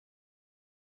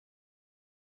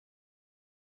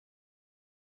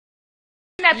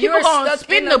have people gonna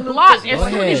spin the block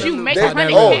as soon as you make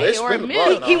 $100K or $1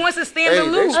 million. He wants to stay in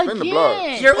the loop. They spin the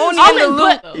block. You're only in the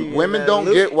loop. Women don't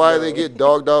get why they get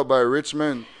dogged out by rich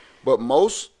men, but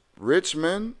most rich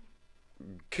men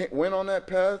went on that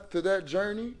path to that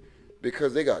journey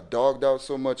because they got dogged out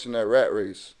so much in that rat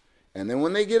race. And then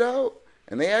when they get out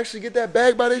and they actually get that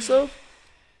bag by themselves,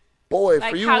 boy,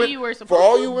 like for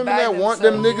all you women that want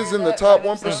them niggas in the top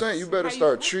 1%, you better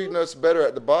start treating us better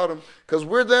at the bottom because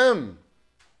we're them.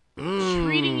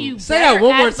 Treating you Say that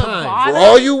one more time. Bottom. For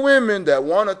all you women that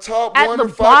want a top 1 to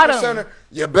 5%,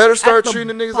 you better start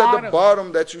treating the niggas at the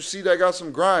bottom that you see that got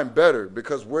some grind better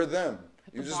because we're them.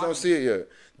 You just don't see it yet.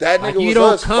 That nigga was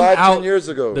us 5-10 years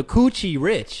ago. The coochie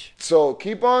rich. So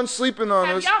keep on sleeping on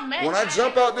us. When I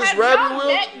jump out this rabbit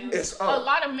wheel, it's up. A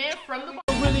lot of men from the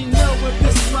I don't really know if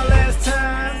this is my last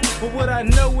time, but what I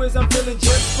know is I'm feeling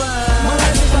just fine. My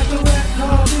life is like a red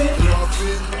carpet,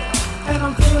 and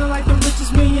I'm feeling like the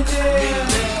richest millionaire.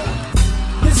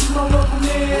 This is my local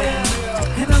mayor,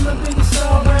 and I'm the biggest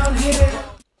star around here.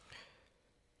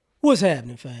 What's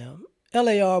happening, fam?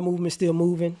 L.A.R. movement still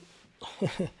moving.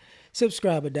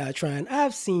 Subscribe or die trying.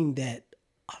 I've seen that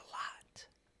a lot.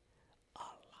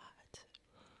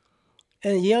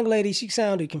 And the young lady, she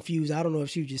sounded confused. I don't know if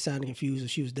she was just sounding confused or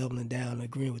she was doubling down and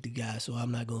agreeing with the guy, so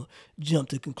I'm not going to jump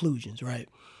to conclusions, right?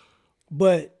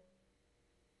 But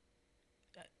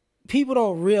people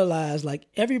don't realize, like,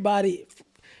 everybody,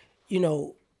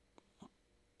 90,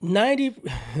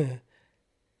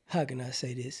 how can I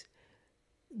say this?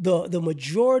 The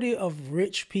majority of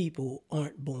rich people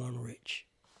aren't born rich.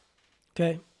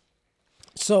 Okay?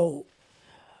 So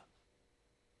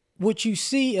what you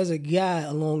see as a guy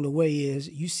along the way is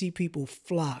you see people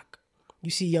flock. You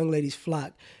see young ladies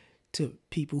flock to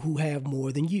people who have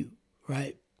more than you,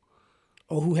 right?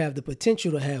 Or who have the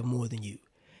potential to have more than you.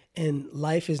 And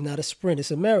life is not a sprint,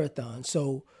 it's a marathon.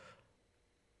 So,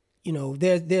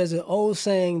 there's an old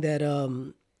saying that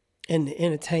in the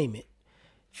entertainment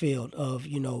field of,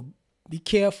 be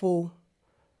careful.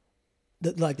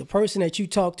 The person that you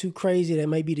talk to crazy that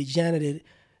may be the janitor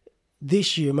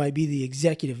this year might be the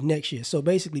executive next year. So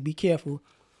basically, be careful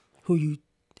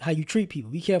how you treat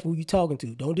people. Be careful who you're talking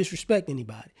to. Don't disrespect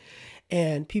anybody.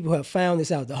 And people have found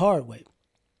this out the hard way.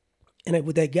 And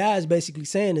what that guy is basically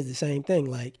saying is the same thing.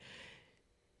 Like,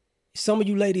 some of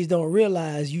you ladies don't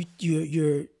realize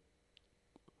you're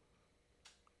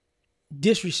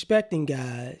disrespecting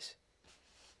guys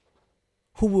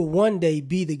who will one day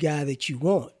be the guy that you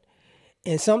want.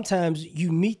 And sometimes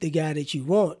you meet the guy that you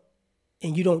want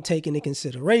and you don't take into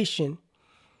consideration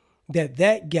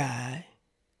that guy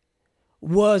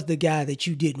was the guy that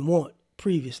you didn't want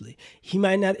previously. It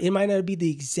might not be the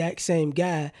exact same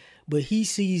guy, but he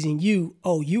sees in you,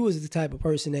 oh, you was the type of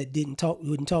person that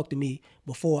wouldn't talk to me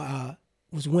before I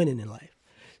was winning in life.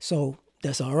 So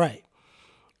that's all right.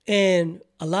 And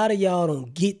a lot of y'all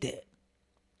don't get that.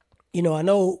 I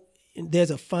know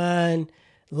there's a fine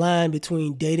line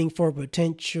between dating for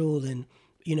potential and,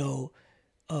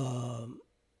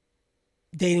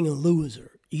 dating a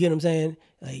loser. You get what I'm saying?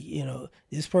 Like,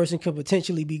 this person could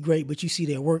potentially be great, but you see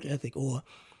their work ethic, or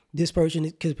this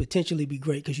person could potentially be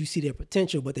great because you see their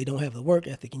potential, but they don't have the work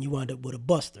ethic and you wind up with a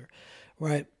buster,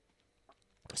 right?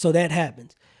 So that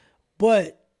happens.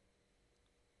 But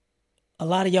a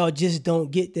lot of y'all just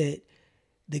don't get that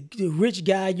the rich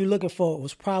guy you're looking for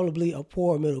was probably a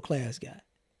poor middle class guy.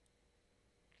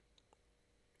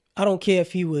 I don't care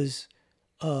if he was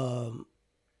a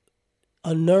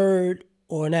nerd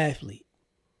or an athlete.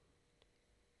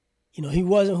 He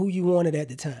wasn't who you wanted at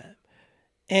the time.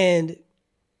 And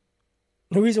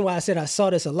the reason why I said I saw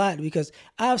this a lot because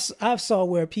I've seen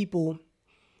where people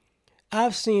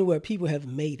have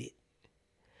made it,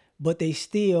 but they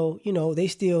still, they're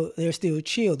still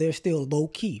chill. They're still low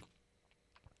key.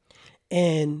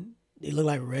 And they look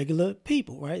like regular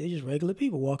people, right? They're just regular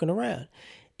people walking around.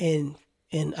 And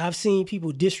I've seen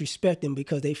people disrespect them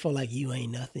because they feel like you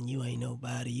ain't nothing, you ain't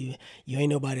nobody, you ain't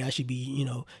nobody I should be,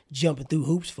 jumping through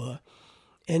hoops for.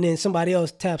 And then somebody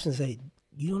else taps and say,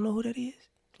 you don't know who that is?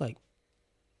 Like,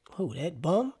 who, that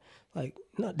bum? Like,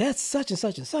 no, that's such and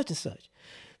such and such and such.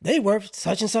 They worth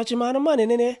such and such amount of money.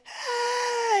 And then they're, hey,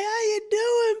 how you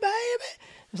doing, baby?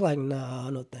 It's like,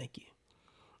 no, thank you.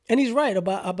 And he's right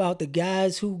about the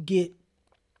guys who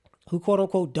quote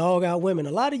unquote dog out women.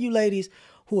 A lot of you ladies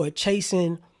who are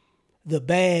chasing the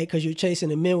bag because you're chasing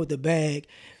the men with the bag,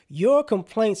 your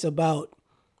complaints about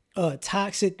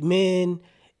toxic men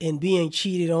and being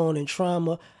cheated on and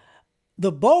trauma,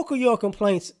 the bulk of your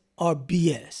complaints are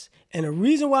BS. And the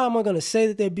reason why I'm going to say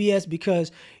that they're BS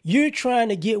because you're trying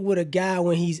to get with a guy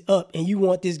when he's up and you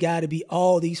want this guy to be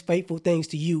all these faithful things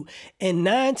to you. And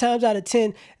 9 times out of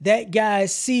 10, that guy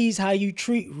sees how you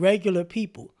treat regular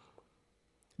people.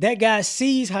 That guy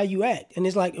sees how you act. And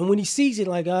it's like, and when he sees it,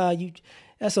 like,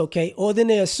 that's okay. Or then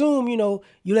they assume, you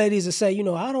ladies will say,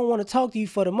 I don't want to talk to you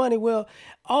for the money. Well,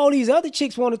 all these other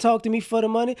chicks want to talk to me for the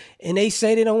money, and they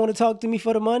say they don't want to talk to me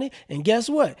for the money. And guess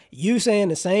what? You saying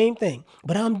the same thing,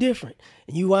 but I'm different.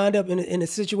 And you wind up in a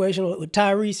situation with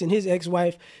Tyrese and his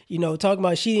ex-wife, talking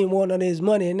about she didn't want none of his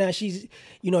money, and now she's,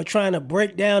 trying to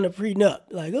break down the prenup.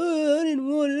 Like, I didn't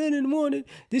want it.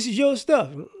 This is your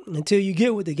stuff. Until you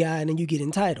get with the guy, and then you get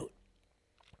entitled.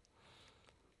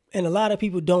 And a lot of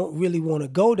people don't really want to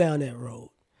go down that road.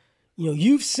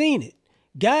 You've seen it.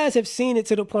 Guys have seen it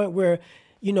to the point where,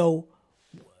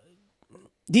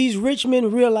 these rich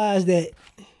men realize that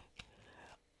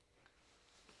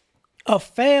a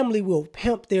family will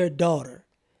pimp their daughter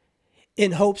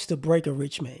in hopes to break a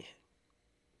rich man.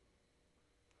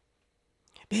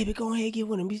 Baby, go ahead, get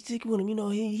with him. Be sick with him.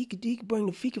 He could bring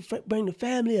the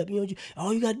family up.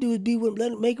 All you gotta do is be with him.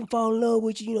 Let him, make him fall in love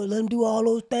with you. Let him do all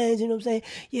those things. You know what I'm saying?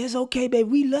 Yeah, it's okay, baby.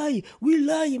 We love you. We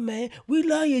love you, man. We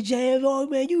love you, James. Oh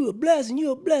man, you a blessing.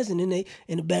 You a blessing. And they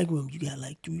in the back room, you got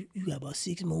about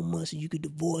 6 more months, and you could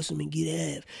divorce him and get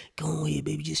half. Go ahead,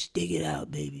 baby. Just stick it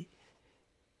out, baby.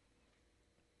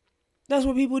 That's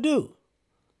what people do.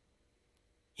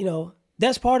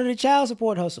 That's part of the child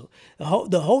support hustle.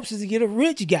 The hopes is to get a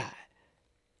rich guy.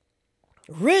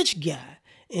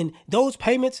 And those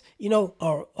payments,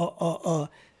 are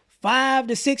 5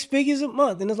 to 6 figures a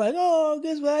month. And it's like, oh,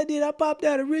 guess what I did? I popped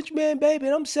out a rich man, baby,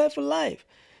 and I'm set for life.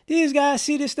 These guys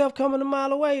see this stuff coming a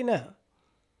mile away now.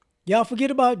 Y'all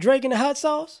forget about Drake and the hot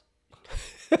sauce?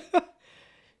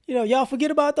 Y'all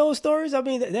forget about those stories? I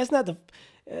mean,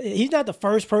 he's not the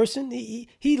first person. He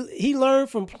learned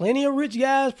from plenty of rich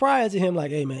guys prior to him. Like,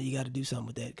 hey man, you got to do something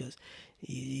with that because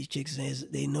these chicks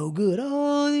they no good.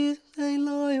 Oh, these ain't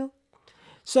loyal.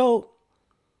 So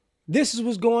this is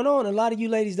what's going on. A lot of you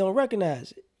ladies don't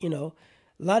recognize it. A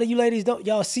lot of you ladies don't.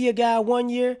 Y'all see a guy one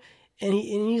year and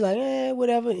he's like,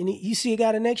 whatever. And you see a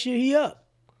guy the next year, he up.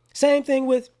 Same thing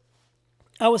with,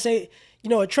 I would say,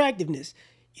 attractiveness.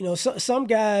 Some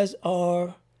guys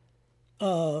are.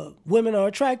 Women are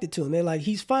attracted to him. They're like,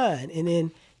 he's fine. And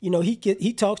then,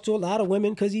 he talks to a lot of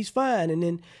women because he's fine. And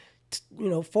then,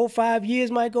 4 or 5 years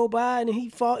might go by and then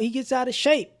he gets out of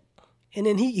shape. And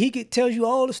then he tells you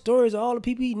all the stories of all the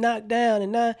people he knocked down.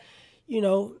 And now,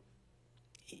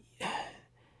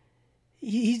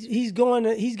 he's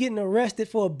getting arrested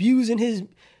for abusing his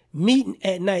meat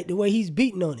at night, the way he's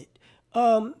beating on it.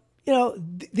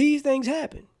 These things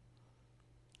happen.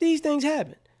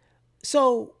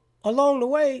 So, along the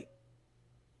way,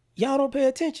 y'all don't pay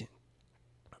attention.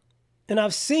 And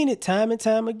I've seen it time and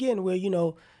time again where,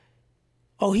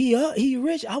 oh, he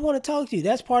rich. I want to talk to you.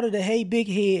 That's part of the hey big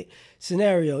head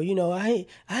scenario. I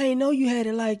ain't know you had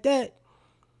it like that.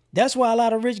 That's why a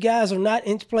lot of rich guys are not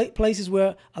in places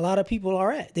where a lot of people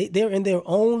are at. They're in their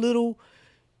own little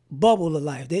bubble of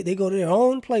life. They go to their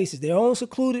own places, their own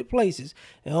secluded places,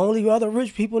 and only other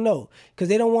rich people know because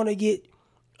they don't want to get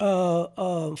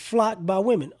flocked by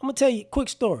women. I'm gonna tell you a quick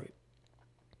story.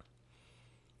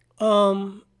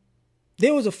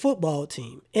 There was a football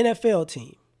team, NFL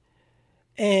team,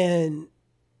 and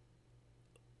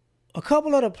a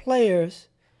couple of the players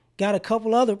got a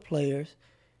couple other players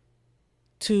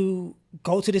to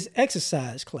go to this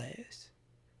exercise class.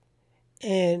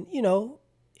 And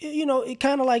it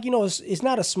kind of like, it's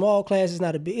not a small class, it's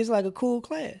not a big, it's like a cool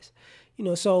class.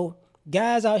 So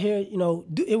guys out here,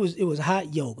 it was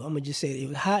hot yoga. I'm gonna just say it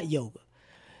was hot yoga.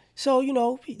 So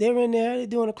they're in there, they're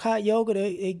doing a hot yoga.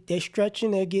 They're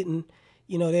stretching. They're getting,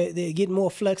 they're getting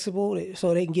more flexible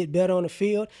so they can get better on the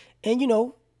field.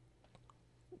 And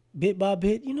bit by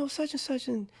bit, such and such,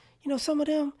 and some of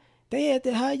them they had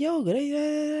the hot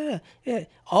yoga. Yeah.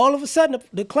 All of a sudden,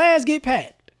 the class get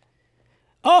packed.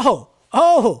 Oh,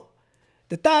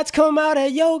 the thoughts come out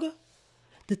at yoga.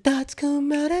 The thoughts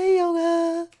come out of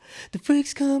yoga. The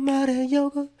freaks come out of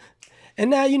yoga. And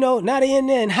now, now they in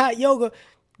there in hot yoga,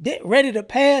 they ready to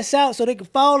pass out so they can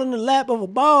fall in the lap of a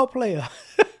ball player.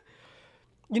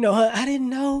 I didn't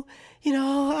know,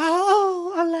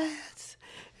 alas.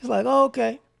 It's like,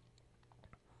 okay.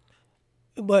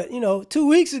 But, 2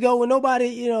 weeks ago when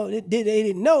nobody, they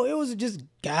didn't know, it was just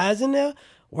guys in there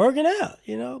working out,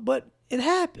 but it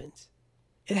happens.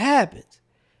 It happens.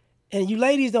 And you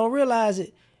ladies don't realize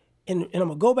it. And I'm going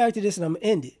to go back to this and I'm going to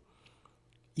end it.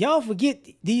 Y'all forget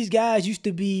these guys used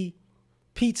to be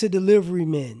pizza delivery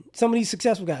men, some of these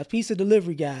successful guys, pizza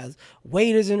delivery guys,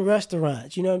 waiters in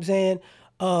restaurants, you know what I'm saying?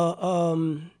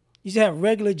 Used to have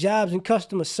regular jobs in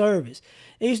customer service.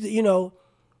 They used to,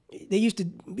 they used to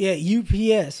be at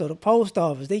UPS or the post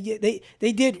office. They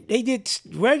did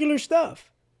regular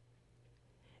stuff.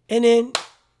 And then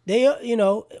they,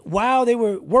 while they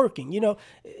were working,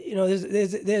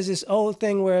 there's this old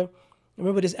thing where, I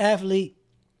remember this athlete,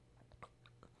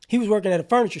 he was working at a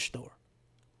furniture store.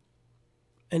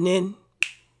 And then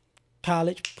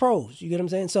college pros, you get what I'm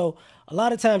saying? So a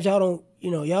lot of times y'all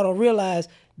don't realize,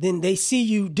 then they see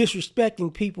you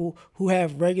disrespecting people who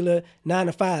have regular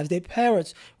 9-to-5s. Their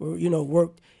parents were,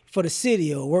 worked for the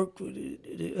city or worked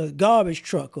a garbage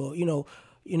truck or,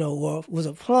 or was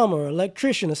a plumber or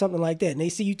electrician or something like that. And they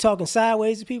see you talking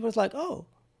sideways to people. It's like, oh,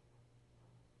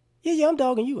 yeah, I'm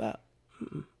dogging you out.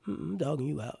 I'm dogging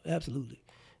you out. Absolutely.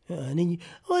 And then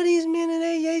these men, and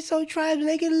they so tribal,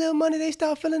 they get a little money, they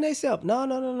start feeling themselves.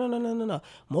 No.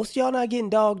 Most of y'all not getting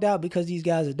dogged out because these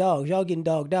guys are dogs. Y'all getting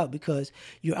dogged out because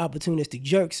you're opportunistic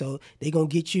jerks, so they gonna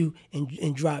get you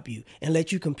and drop you and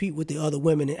let you compete with the other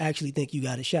women and actually think you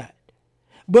got a shot.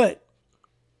 But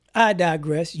I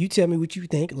digress. You tell me what you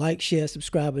think. Like, share,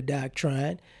 subscribe, or die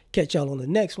trying. Catch y'all on the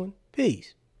next one.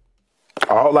 Peace.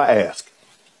 All I ask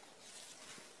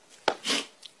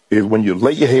is when you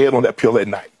lay your head on that pillow at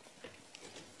night,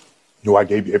 I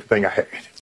gave you everything I had.